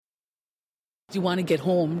You want to get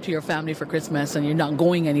home to your family for Christmas and you're not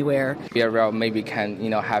going anywhere. Via Rail maybe can,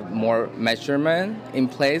 have more measurement in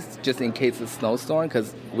place just in case of snowstorm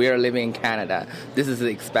because we are living in Canada. This is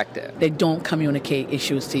expected. They don't communicate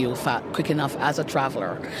issues to you quick enough as a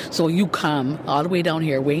traveler. So you come all the way down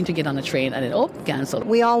here waiting to get on a train and then, cancel.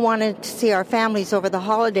 We all wanted to see our families over the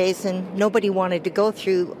holidays and nobody wanted to go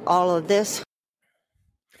through all of this.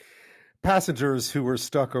 Passengers who were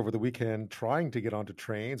stuck over the weekend trying to get onto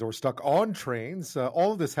trains or stuck on trains.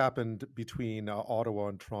 All of this happened between Ottawa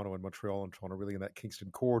and Toronto and Montreal and Toronto, really in that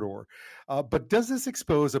Kingston corridor. But does this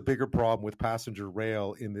expose a bigger problem with passenger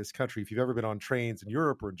rail in this country? If you've ever been on trains in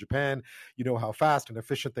Europe or in Japan, you know how fast and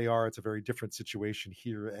efficient they are. It's a very different situation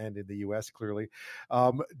here and in the US, clearly.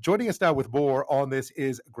 Joining us now with more on this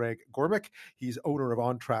is Greg Gormick. He's owner of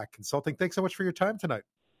On Track Consulting. Thanks so much for your time tonight.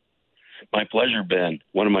 My pleasure, Ben.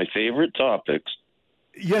 One of my favorite topics.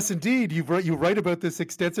 Yes, indeed. You write about this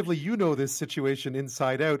extensively. You know this situation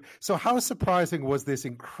inside out. So how surprising was this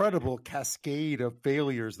incredible cascade of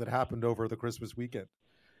failures that happened over the Christmas weekend?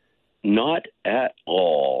 Not at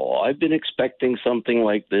all. I've been expecting something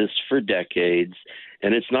like this for decades,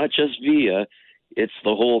 and it's not just VIA. It's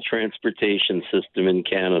the whole transportation system in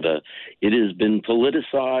Canada. It has been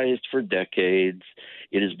politicized for decades.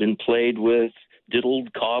 It has been played with,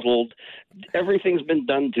 diddled, coddled. Everything's been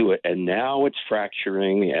done to it, and now it's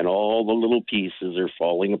fracturing, and all the little pieces are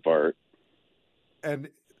falling apart. And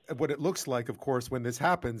what it looks like, of course, when this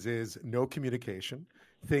happens is no communication.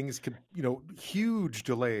 Things could, huge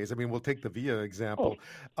delays. I mean, we'll take the VIA example.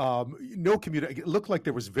 No communication. It looked like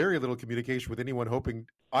there was very little communication with anyone hoping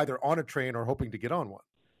either on a train or hoping to get on one.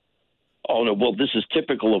 Oh, no. Well, this is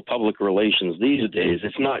typical of public relations these days.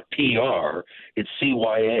 It's not PR. It's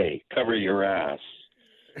CYA. Cover your ass.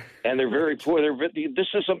 And they're very poor. This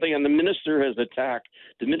is something, and the Minister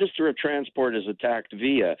of Transport has attacked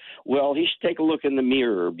VIA. Well, he should take a look in the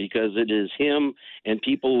mirror because it is him and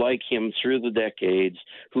people like him through the decades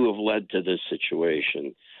who have led to this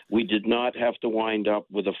situation. We did not have to wind up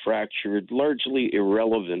with a fractured, largely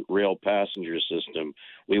irrelevant rail passenger system.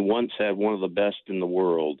 We once had one of the best in the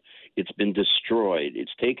world. It's been destroyed.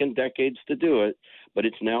 It's taken decades to do it, but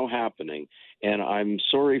it's now happening. And I'm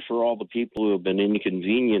sorry for all the people who have been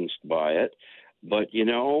inconvenienced by it. But,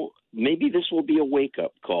 maybe this will be a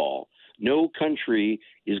wake-up call. No country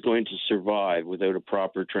is going to survive without a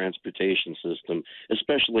proper transportation system,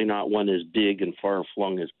 especially not one as big and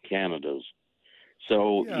far-flung as Canada's.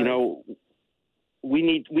 So, we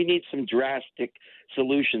need some drastic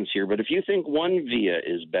solutions here. But if you think one VIA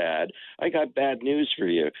is bad, I got bad news for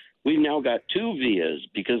you. We've now got two VIAs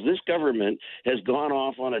because this government has gone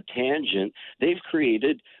off on a tangent. They've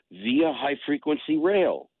created VIA High Frequency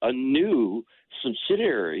Rail, a new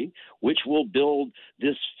subsidiary which will build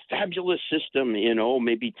this fabulous system in,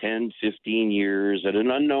 maybe 10, 15 years at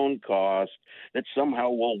an unknown cost that somehow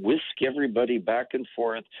will whisk everybody back and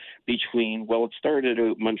forth between, it started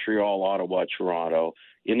out Montreal, Ottawa, Toronto.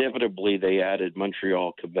 Inevitably, they added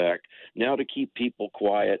Montreal, Quebec. Now, to keep people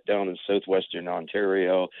quiet down in southwestern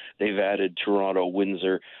Ontario, they've added Toronto,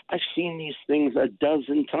 Windsor. I've seen these things a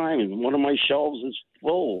dozen times. One of my shelves is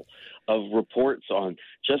full of reports on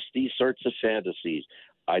just these sorts of fantasies.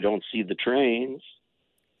 I don't see the trains.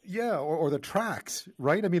 Yeah, or the tracks,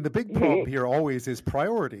 right? I mean, the big problem here always is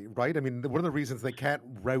priority, right? I mean, one of the reasons they can't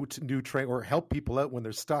route new train or help people out when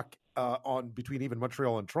they're stuck on between even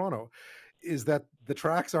Montreal and Toronto is that the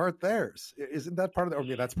tracks aren't theirs. Isn't that part of the? I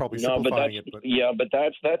mean, that's probably simplifying it. But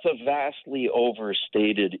that's a vastly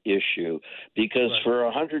overstated issue because for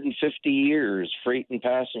 150 years, freight and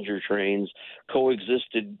passenger trains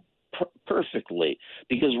coexisted perfectly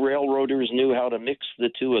because railroaders knew how to mix the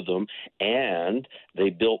two of them and they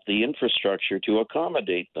built the infrastructure to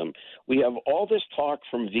accommodate them. We have all this talk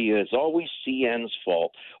from VIA. It's always CN's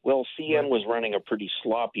fault. Well, CN was running a pretty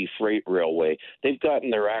sloppy freight railway. They've gotten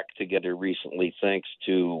their act together recently thanks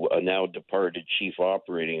to a now departed chief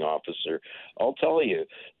operating officer. I'll tell you,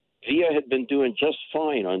 VIA had been doing just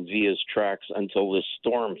fine on VIA's tracks until this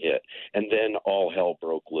storm hit, and then all hell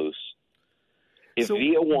broke loose. If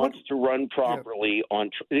VIA wants to run properly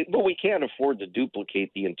but we can't afford to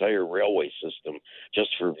duplicate the entire railway system just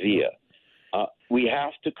for VIA. We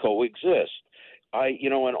have to coexist.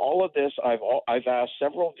 In all of this, I've asked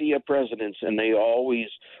several VIA presidents, and they always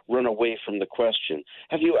run away from the question.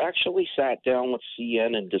 Have you actually sat down with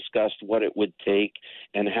CN and discussed what it would take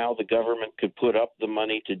and how the government could put up the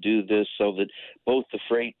money to do this so that both the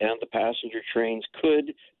freight and the passenger trains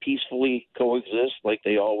could peacefully coexist like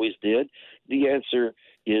they always did? The answer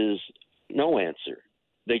is no answer.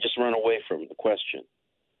 They just run away from the question.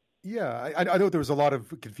 Yeah, I know there was a lot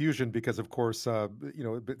of confusion because, of course,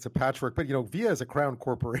 it's a patchwork. But VIA is a crown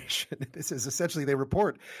corporation. This is essentially they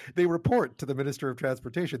report to the Minister of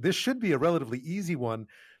Transportation. This should be a relatively easy one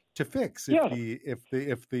to fix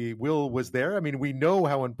if the will was there. I mean, we know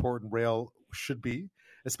how important rail should be,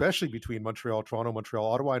 especially between Montreal, Toronto, Montreal,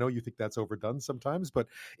 Ottawa. I know you think that's overdone sometimes, but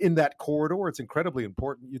in that corridor, it's incredibly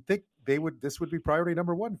important. You'd think this would be priority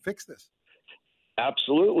number one. Fix this.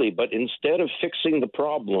 Absolutely. But instead of fixing the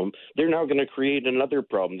problem, they're now going to create another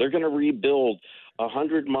problem. They're going to rebuild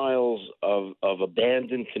 100 miles of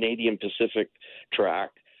abandoned Canadian Pacific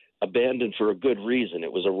track, abandoned for a good reason.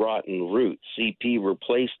 It was a rotten route. CP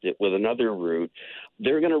replaced it with another route.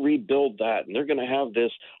 They're going to rebuild that, and they're going to have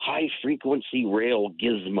this high-frequency rail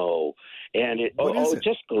gizmo. And it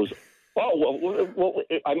just goes... Well,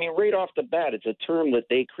 I mean, right off the bat, it's a term that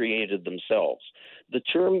they created themselves. The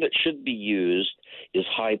term that should be used is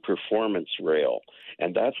high-performance rail,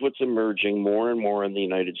 and that's what's emerging more and more in the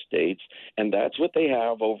United States, and that's what they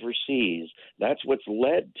have overseas. That's what's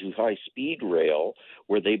led to high-speed rail,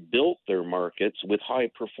 where they built their markets with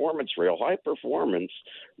high-performance rail. High-performance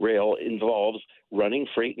rail involves running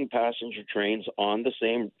freight and passenger trains on the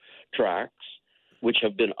same tracks, which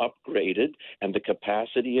have been upgraded and the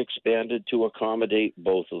capacity expanded to accommodate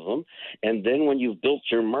both of them. And then when you've built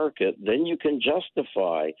your market, then you can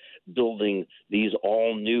justify building these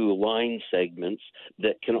all-new line segments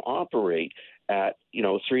that can operate at,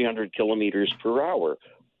 300 kilometers per hour.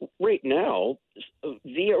 Right now,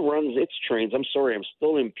 VIA runs its trains. I'm sorry, I'm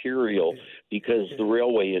still Imperial because the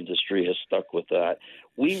railway industry has stuck with that.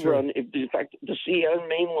 We run, in fact, the CN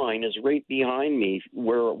main line is right behind me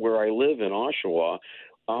where I live in Oshawa.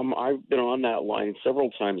 I've been on that line several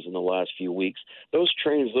times in the last few weeks. Those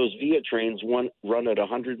VIA trains, run at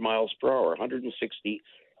 100 miles per hour, 160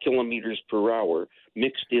 kilometers per hour,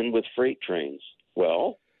 mixed in with freight trains.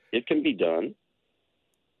 Well, it can be done.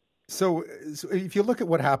 So if you look at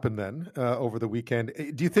what happened then over the weekend,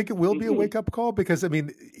 do you think it will be a wake-up call? Because, I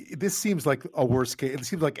mean, this seems like a worst case. It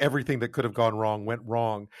seems like everything that could have gone wrong went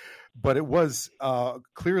wrong. But it was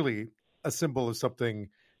clearly a symbol of something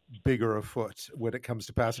bigger afoot when it comes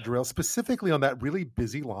to passenger rail, specifically on that really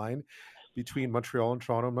busy line between Montreal and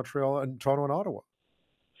Toronto, and Ottawa.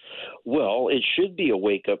 Well, it should be a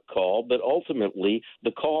wake-up call, but ultimately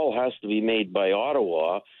the call has to be made by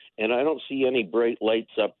Ottawa. And I don't see any bright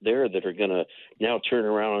lights up there that are going to now turn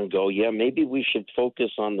around and go, yeah, maybe we should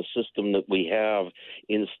focus on the system that we have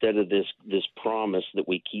instead of this promise that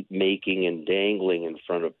we keep making and dangling in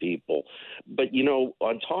front of people. But,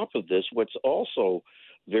 on top of this, what's also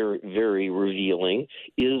very, very revealing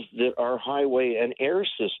is that our highway and air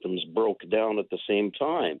systems broke down at the same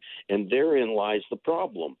time. And therein lies the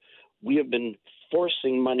problem. We have been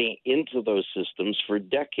forcing money into those systems for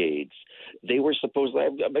decades. They were supposed to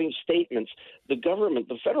have statements. The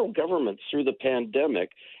federal government, through the pandemic,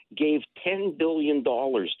 gave $10 billion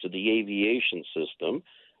to the aviation system.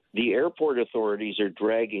 The airport authorities are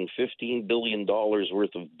dragging $15 billion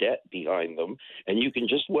worth of debt behind them. And you can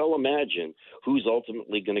just well imagine who's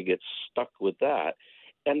ultimately going to get stuck with that.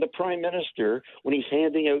 And the prime minister, when he's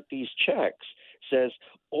handing out these checks, says,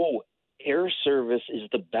 air service is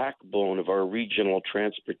the backbone of our regional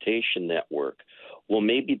transportation network. Well,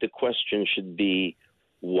 maybe the question should be,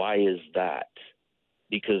 why is that?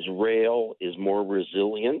 Because rail is more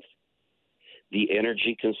resilient, the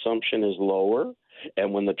energy consumption is lower,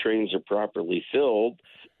 and when the trains are properly filled,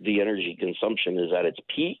 the energy consumption is at its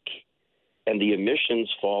peak, and the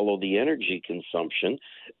emissions follow the energy consumption.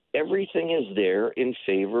 Everything is there in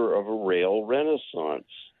favor of a rail renaissance.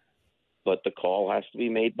 But the call has to be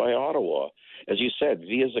made by Ottawa. As you said,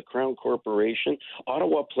 VIA is a crown corporation.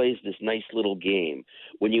 Ottawa plays this nice little game.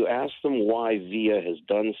 When you ask them why VIA has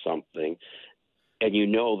done something, and you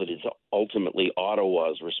know that it's ultimately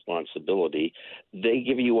Ottawa's responsibility, they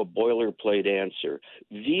give you a boilerplate answer.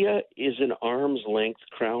 VIA is an arm's-length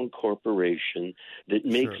crown corporation that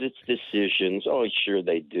makes its decisions. Oh, sure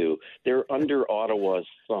they do. They're under Ottawa's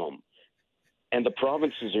thumb. And the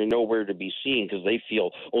provinces are nowhere to be seen because they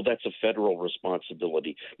feel, that's a federal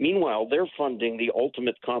responsibility. Meanwhile, they're funding the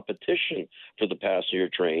ultimate competition for the passenger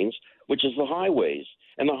trains, which is the highways.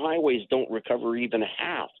 And the highways don't recover even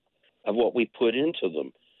half of what we put into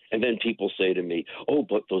them. And then people say to me,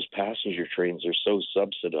 but those passenger trains are so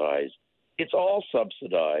subsidized. It's all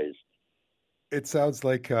subsidized. It sounds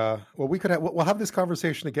like we'll have this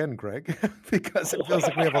conversation again, Greg, because it feels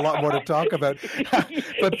like we have a lot more to talk about.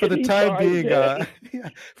 But for the time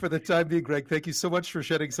being, Greg, thank you so much for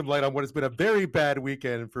shedding some light on what has been a very bad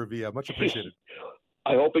weekend for VIA. Much appreciated.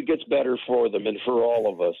 I hope it gets better for them and for all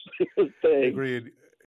of us. Thanks. Agreed.